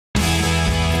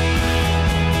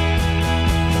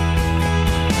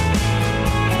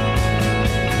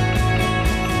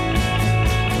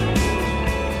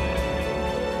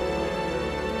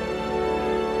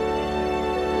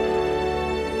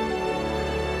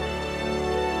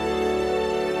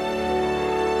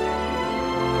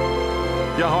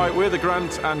Yeah, hi, we're the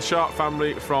Grant and Sharp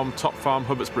family from Top Farm,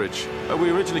 Hubbardsbridge.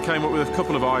 We originally came up with a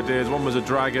couple of ideas. One was a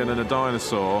dragon and a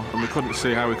dinosaur, and we couldn't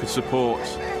see how we could support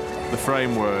the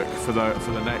framework for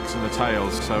the necks and the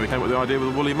tails, so we came up with the idea with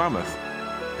a woolly mammoth.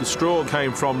 The straw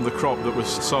came from the crop that was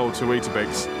sold to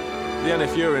Weetabix. The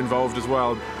NFU are involved as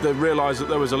well. They realised that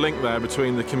there was a link there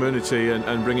between the community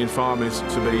and bringing farmers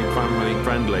to be family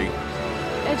friendly.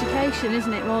 Education,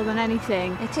 isn't it, more than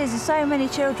anything? It is. There's so many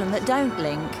children that don't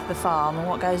link the farm and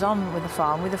what goes on with the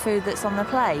farm with the food that's on the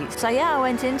plate. So yeah, I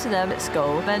went into them at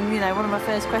school and, you know, one of my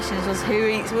first questions was, who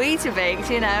eats Weetabix,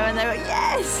 you know, and they were,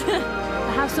 yes! To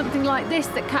have something like this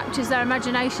that captures their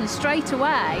imagination straight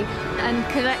away and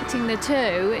connecting the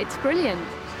two, it's brilliant.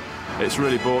 It's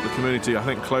really brought the community, I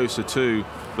think, closer to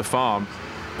the farm.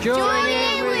 Join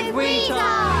in with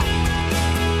Weetabix!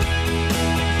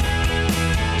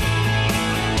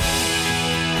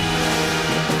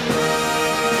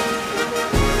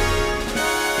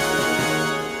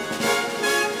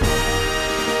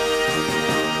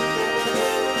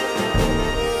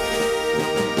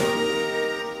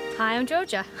 Hi, I'm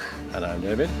Georgia. And I'm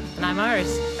David. And I'm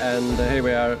Iris. And here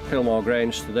we are at Pilmore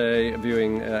Grange today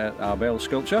viewing our bale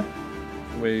sculpture.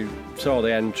 We saw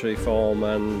the entry form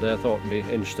and thought it would be an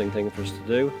interesting thing for us to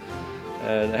do.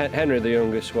 And Henry, the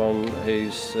youngest one,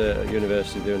 he's at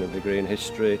university doing a degree in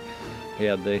history. He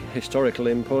had the historical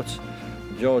input.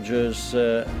 Georgia's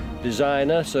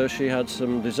designer, so she had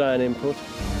some design input.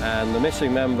 And the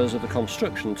missing members of the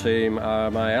construction team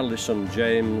are my eldest son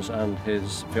James and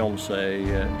his fiancée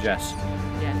Jess.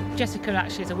 Yeah, Jessica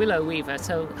actually is a willow weaver,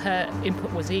 so her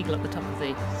input was eagle at the top of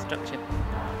the structure.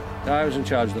 I was in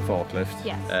charge of the forklift.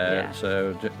 Yes. Yeah.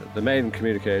 So the main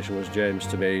communication was James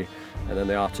to me, and then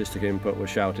the artistic input was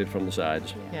shouted from the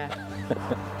sides. Yeah.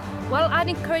 Well, I'd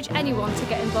encourage anyone to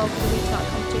get involved with the wheat art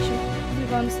competition.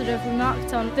 Everyone sort of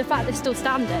remarked on the fact they're still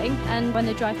standing, and when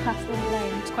they drive past the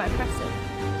lane, it's quite impressive.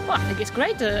 Well, I think it's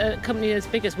great that a company as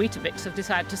big as Weetabix have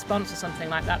decided to sponsor something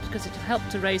like that, because it will help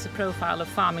to raise the profile of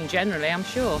farming generally, I'm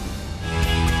sure.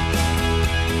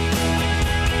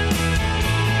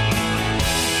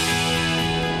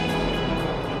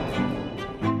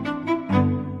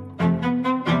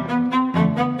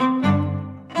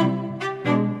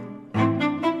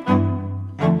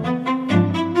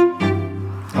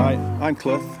 Hi, I'm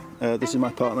Cliff. This is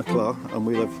my partner Claire, and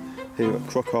we live here at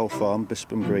Crockhall Farm,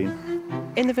 Bispam Green.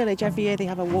 In the village every year they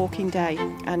have a walking day,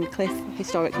 and Cliff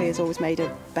historically has always made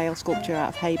a bale sculpture out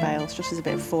of hay bales just as a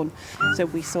bit of fun. So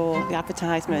we saw the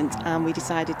advertisement and we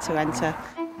decided to enter.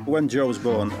 When Joe was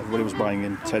born, everybody was buying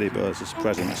in teddy bears as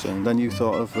presents, and then you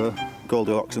thought of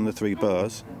Goldilocks and the Three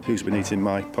Bears, who's been eating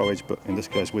my porridge, but in this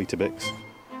case Weetabix.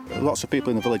 Lots of people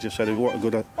in the village have said what a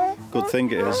good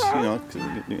thing it is, you know,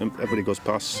 everybody goes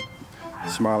past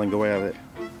smiling away at it.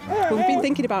 Well, we've been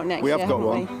thinking about next year. We have got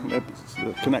one. It's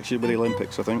a connection with the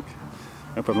Olympics, I think.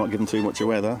 I hope I'm not giving too much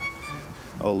away there.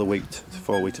 All the wheat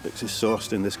for Weetabix is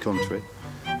sourced in this country.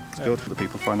 It's good for the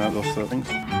people to find out those sort of things.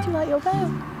 Do you like your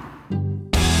bale?